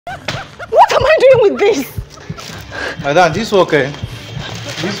What am I doing with this? Madam, this work, eh?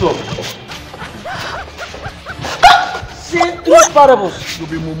 This work. Say two parables. Is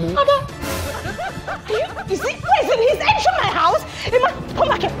it? Where is it? He's entering my house. Emma, come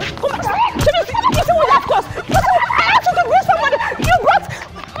back here. Come back here. You see what that cost? I had to bring someone. You brought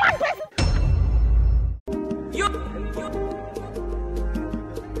my person.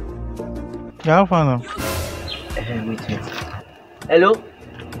 Yeah, how far now? Wait. Hello?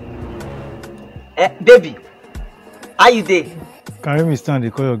 Baby, are you there? Carry me stand, they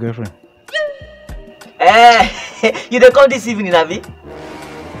call your girlfriend. You dey come this evening, Abi?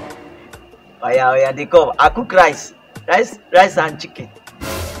 Oh yeah, they come. I cook rice and chicken.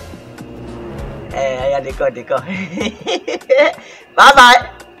 Yeah, they come. Bye.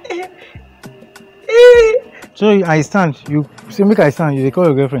 So I stand, you say make I stand, you they call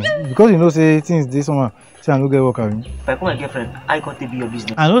your girlfriend. Because you know say things this someone say I no get work at me. If I call my girlfriend, I can't be your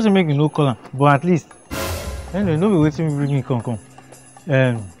business. I know say make you no call her, but at least anyway, no be waiting me bring me come.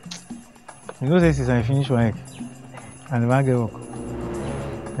 You know say since I finish work and never get work.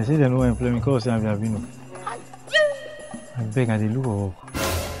 They say they no employ me because I have been. I beg and they look for work.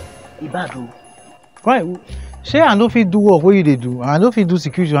 Ibadu. Why? Say I no fit do work where you they do. I no fit do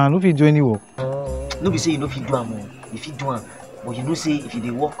security, I no fit do any work. No be say you no fit do am, you fit do am. But you know say if you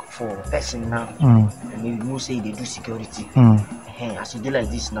dey work for a person now, and you know say they do security. As you do like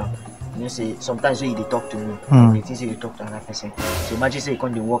this now, you know say sometimes when you dey talk to me, they think say you talk to another person. So imagine say you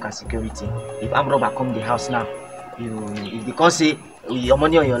come dey work as security. If armed robber come the house now, if they come say your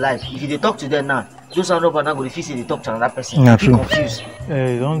money on your life, if you dey talk to them now, those armed robber now go feel say they talk to another person. You feel confused.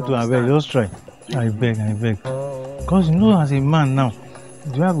 Don't do I beg, just try. I beg. Because you know as a man now,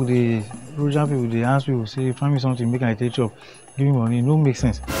 do I go dey Roger people they ask people say find me something make I take job, give me money, no make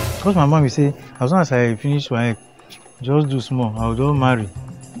sense. Because my mom will say as long as I finish work, just do small, I'll just marry,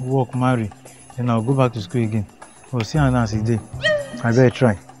 then I'll go back to school again. But see how as a day, I better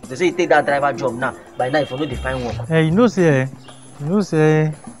try. They say you take that driver job now, by now if you know they find work. You know say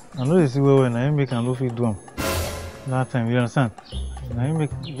I know they see when I make and no fit do them. That time, you understand? I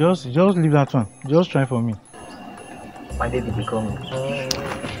make just leave that one. Just try for me. My baby be coming.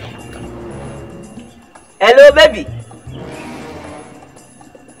 Hello, baby.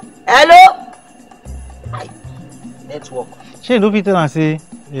 Hello. Hi. Network. She no fit tell and say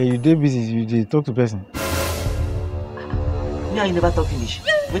you dey busy, you dey talk to person. Me and you never talk finish.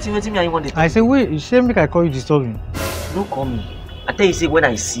 Waiting me and you want to talk. I say wait, she make I call you disturb me. No call me. I tell you say when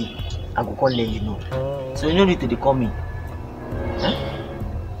I see, I go call let you know. So you no need to dey call me. Huh?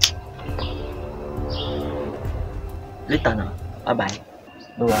 Later now. Bye.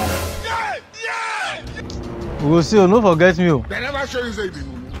 No worry. We will see, no forget me. They never show you say it.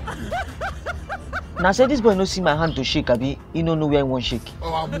 Now say this boy no see my hand to shake, Abi. He no know where he won't shake.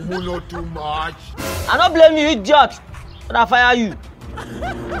 Oh, I'm not too much. I don't blame you, idiot. But I fire you.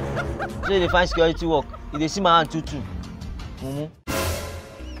 Say they find security work. If they see my hand too.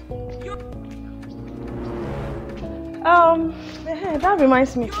 That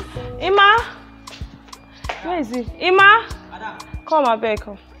reminds me. Emma, where is he? Emma, come, I beg,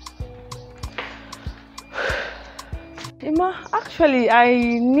 come. Emma, actually, I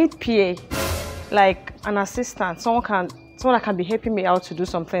need PA, like an assistant, someone that can be helping me out to do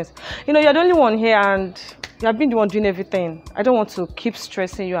some things. You know, you're the only one here, and you have been the one doing everything. I don't want to keep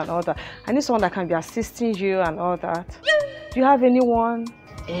stressing you and all that. I need someone that can be assisting you and all that. Do you have anyone?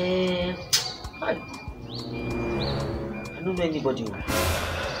 I don't know anybody.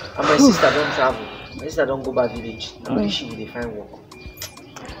 And my sister don't travel. My sister don't go back village. Now she will find work.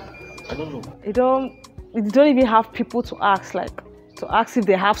 I don't know. You don't even have people to ask if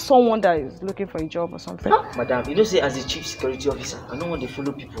they have someone that is looking for a job or something. Madam, you don't say as a chief security officer, I don't want to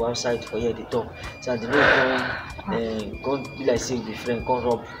follow people outside for here they talk. So they don't go be like saying the friend, can't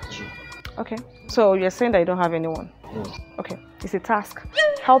rob you. Okay. So you're saying that you don't have anyone? No. Okay. It's a task.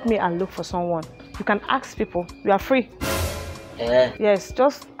 Help me and look for someone. You can ask people. You are free. Yes,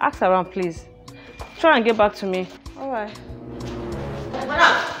 just ask around, please. Try and get back to me. All right.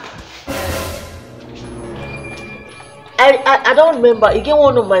 I don't remember. Again,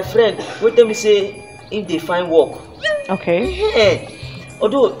 one of my friends will tell me say if they find work. Okay. Yeah.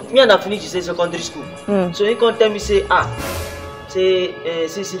 Although me and I finish secondary school, so he can't tell me say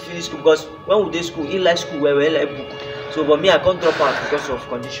since he finish school, because when we dey school, he like school where we like book. So but me I can't drop out because of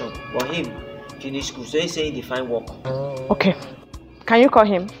condition. But him finish school, so he say he find work. Okay. Can you call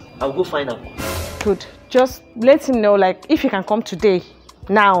him? I'll go find him. Good. Just let him know, like, if he can come today.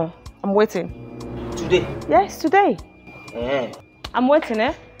 Now. I'm waiting. Today? Yes, today. Yeah. I'm waiting,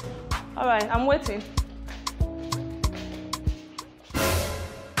 eh? Alright, I'm waiting.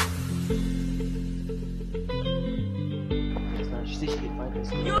 She said she dey find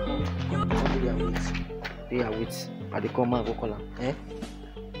person. They are wait. I dey come and go call her. Eh?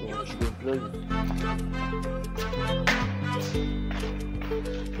 Yeah, she dey employ you.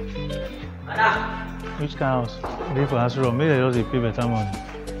 Which kind of house? Dey for house room. Make they just pay better money.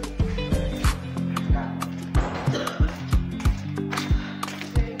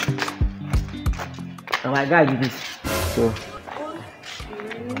 Now my guy do this. So.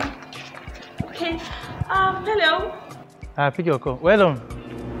 Okay. Hello. Pick your call. Well done.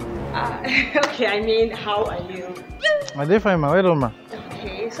 Okay, I mean, how are you? I dey fine, ma. Well done, ma.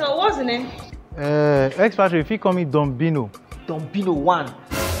 Okay, so what's the name? Expatriate, if you call me Bino. Bino 1.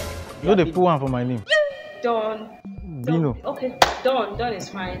 You dey put one for my name. Bino. Okay, Don is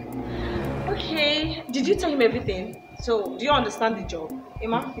fine. Okay, did you tell him everything? So, do you understand the job?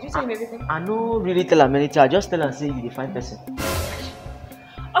 Emma, did you tell him everything? I no really tell him anything. I just tell him say you dey find person.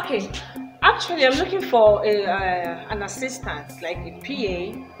 Okay, actually, I'm looking for an assistant, like a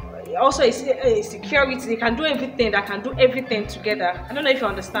PA. Also, a security. They can do everything. That can do everything together. I don't know if you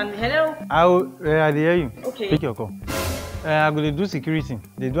understand me. Hello. I hear you. Okay. Pick your call. I go do security.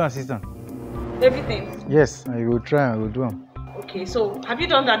 They do assistant. Everything. Yes, I will try. I will do them. Okay, so have you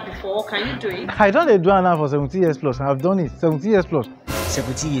done that before? Can you do it? I don't do it now for 17 years plus. I've done it 17 years plus.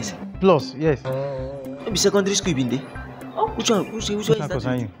 17 years plus, yes. Maybe secondary school been there. Oh, which one is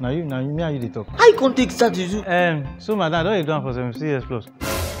that? You? Now me and you they talk. I can't take that to you. So madam, I don't do it for 17 years plus.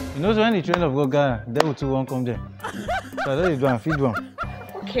 You know, so when the train of God Ghana, devil too won't come there. So I don't do it, feed one.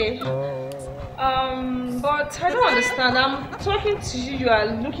 Okay. But I don't understand. I'm talking to you. You are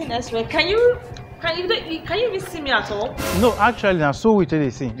looking elsewhere. Can you even see me at all? No, actually, now so we tell they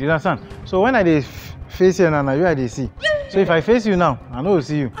see. You understand? So when I face you now, you are they see. So if I face you now, I know will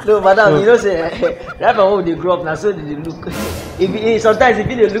see you. No, madam, so, you know say right from when they grow up now, so they look. Sometimes if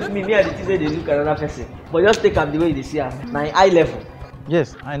they look me and the teacher they look another person. But just take them the way they see her. Now eye level.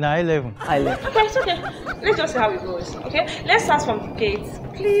 Yes, and eye level. Eye level. Okay, it's okay. Let's just see how it goes. Okay, let's start from the gates.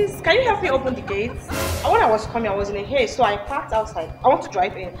 Please, can you help me open the gates? When I was coming, I was in a haste, so I parked outside. I want to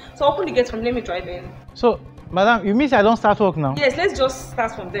drive in. So open the gates for me. Let me drive in. So, madam, you mean I don't start work now? Yes, let's just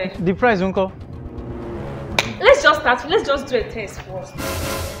start from there. The price, uncle. Let's just start. Let's just do a test first.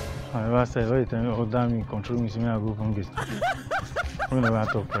 I never said, why you tell me, oh damn me, control me, see me, I go from this. We never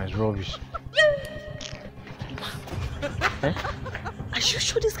talk price, rubbish. Eh? Are you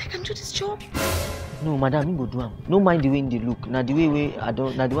sure this guy can do this job? No, madam, he go do him. No mind the way they look. Now the way I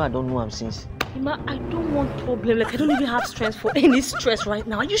don't know him since. Emma, I don't want problem. Like I don't even have strength for any stress right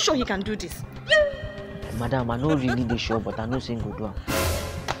now. Are you sure he can do this? Madam, I not really the sure, but I know saying go do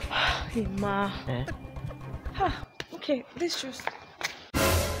him. Emma. Eh? Okay, let's just.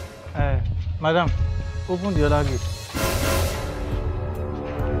 Madam, open the other gate.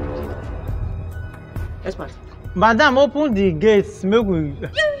 Yes, ma'am. Madam, open the gates. Make we.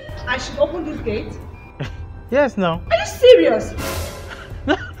 I should open this gate? Yes, now. Are you serious?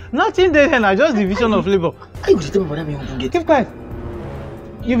 No, nothing there now, just division of labor. I will tell madam you open gate. Keep quiet.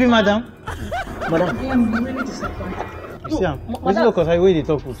 You be madam? Madam. I am ready to start. You see, this is because I wait they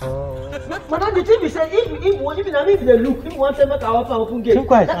talk with. Madam, the thing is, if they look, if one time make our open gate. Keep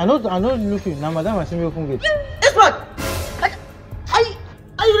quiet. I not looking. Now, madam, I see me open gate. Expert!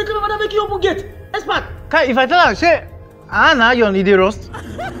 Are you recommend madam make you open gate? Expert! If I tell her, say, iron, it dey rust.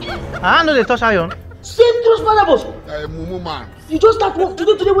 I know they touch iron. Same trust madam boss. Mumu man. You just start work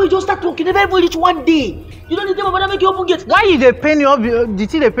today when you just start working. You never reach one day. You don't need to madam make you open gate. Why you dey pain your the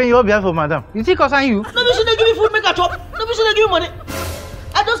thing they pay your behalf for madam? You think concern you? No be say they give me food make I chop. No be say they give me money.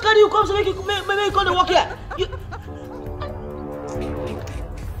 I just carry you come so make you come to work here.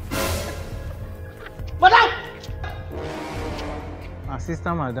 Madam!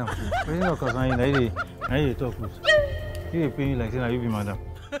 Assistant madam. Wetin no concern you, na you dey talk with. You dey pay you like say you be madam.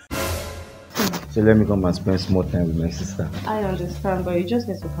 So let me come and spend more time with my sister. I understand, but you just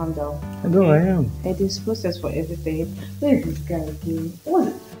need to calm down. I know I am. It is process for everything. Where is this guy again? What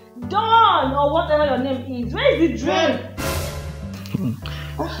is it? Don or whatever your name is. Where is the drink?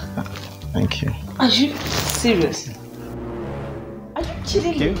 Thank you. Are you serious? Are you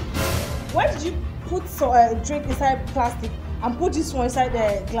kidding me? Why did you put a drink inside plastic and put this one inside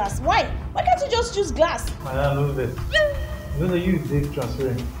the glass? Why? Why can't you just use glass? Madam, no vex. You know you dey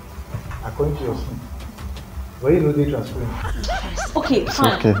transparent. According to your son. Why you know they transparent? Okay,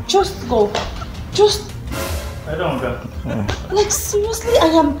 fine. Okay. Just go. Just. I don't get. Like seriously, I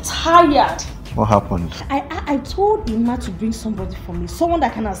am tired. What happened? I told Emma to bring somebody for me, someone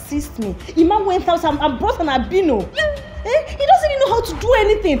that can assist me. Emma went out and brought an albino. He doesn't even know how to do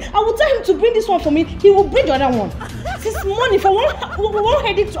anything. I will tell him to bring this one for me. He will bring the other one. This money for one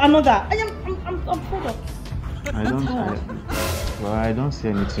headache to another. I'm fed up. I don't see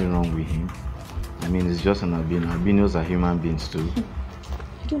anything wrong with him. I mean, it's just an albino. Albinos are human beings too.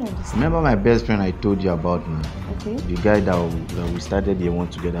 I don't understand. Remember my best friend I told you about now? Okay. The guy that we started year one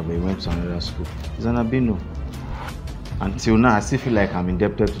together, but he went to another school. He's an albino. Until now, I still feel like I'm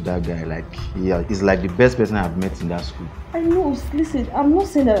indebted to that guy. Like he's like the best person I've met in that school. I know. Listen, I'm not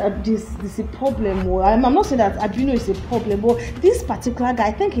saying that this is a problem, or I'm not saying that albino is a problem, but this particular guy,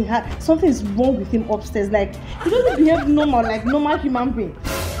 I think he had something is wrong with him upstairs. Like he doesn't behave normal, like normal human being.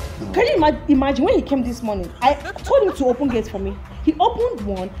 Can you imagine when he came this morning? I told him to open gates for me. He opened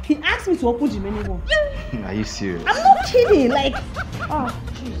one. He asked me to open the many one. Are you serious? I'm not kidding. Like, oh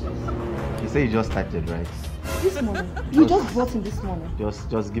Jesus. You say you just started, right? This morning. You just brought him this morning.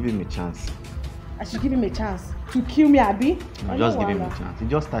 Just give him a chance. I should give him a chance to kill me, Abby. No, just give him a chance. He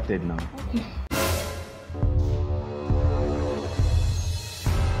just started now. Okay.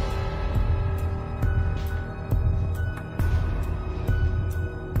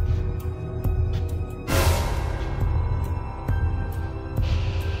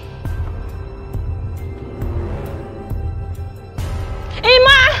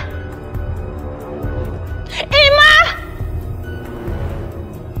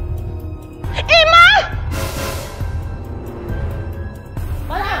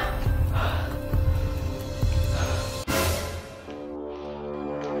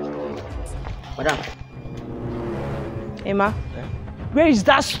 Madam. Emma, where is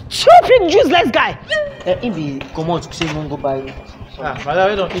that stupid, useless guy? If he come out to say he won't go buy. Madam,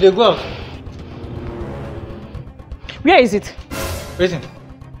 wait on. He dey go out. Where is it? Waiting.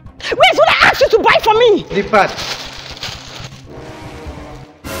 Where's what I asked you to buy for me? The pad.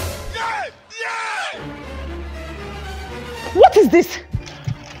 What is this?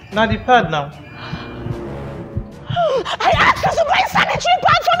 Now the pad now. I asked you to buy sanitary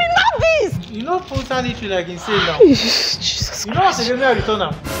pad for me, not this! You know put sanitary like insane now. Jesus You know what again I return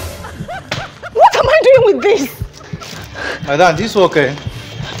now? What am I doing with this? Madam, this work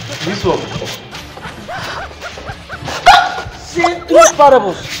This work. Say two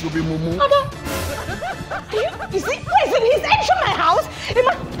parables. You be mumu. Where is it? He's entering my house.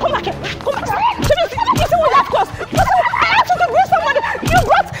 Emma, come back here. Come back here. You see what that cost? I asked you to bring somebody. You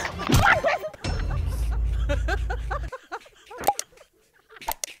brought one person.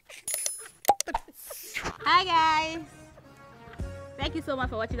 Hi guys. Thank you so much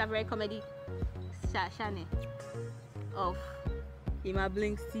for watching that very comedy channel of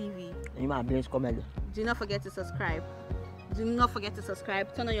Emmablinks.tv. Emmablinkscomedy. Do not forget to subscribe. Do not forget to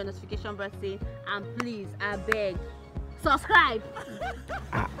subscribe. Turn on your notification button and please, I beg, subscribe.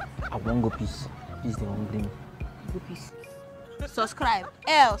 I won't go peace. Please, they won't blame. Go peace. Subscribe.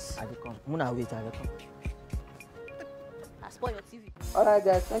 Else. I will come. Muna wait, I will come. I spoil your TV. Alright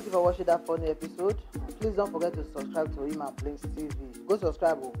guys, thank you for watching that funny episode. Please don't forget to subscribe to Emmablinks.tv. Go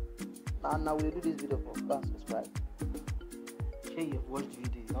subscribe. Now we'll do this video for go and subscribe. Sure, you've watched the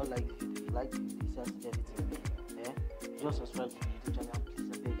video, you don't like the video, you like the video, you just everything. Just subscribe to the YouTube channel,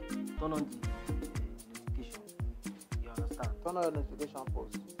 please, I beg. Turn on the notification. You understand? Turn on your notification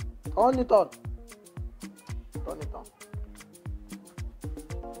post. Turn it on. Turn it on.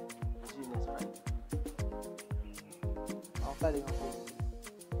 See you next Friday. I'll tell you post.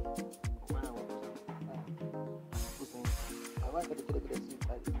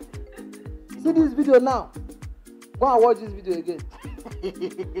 See this video now. Go and watch this video again.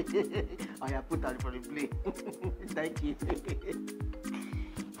 I have put that for the play. Thank you.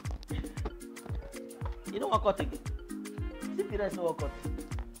 You know what cut again? See the rest of what cut?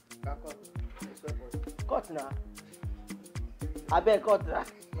 Cut now. I beg cut now.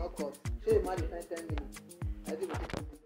 No cut. Show you man the 10 minutes. I think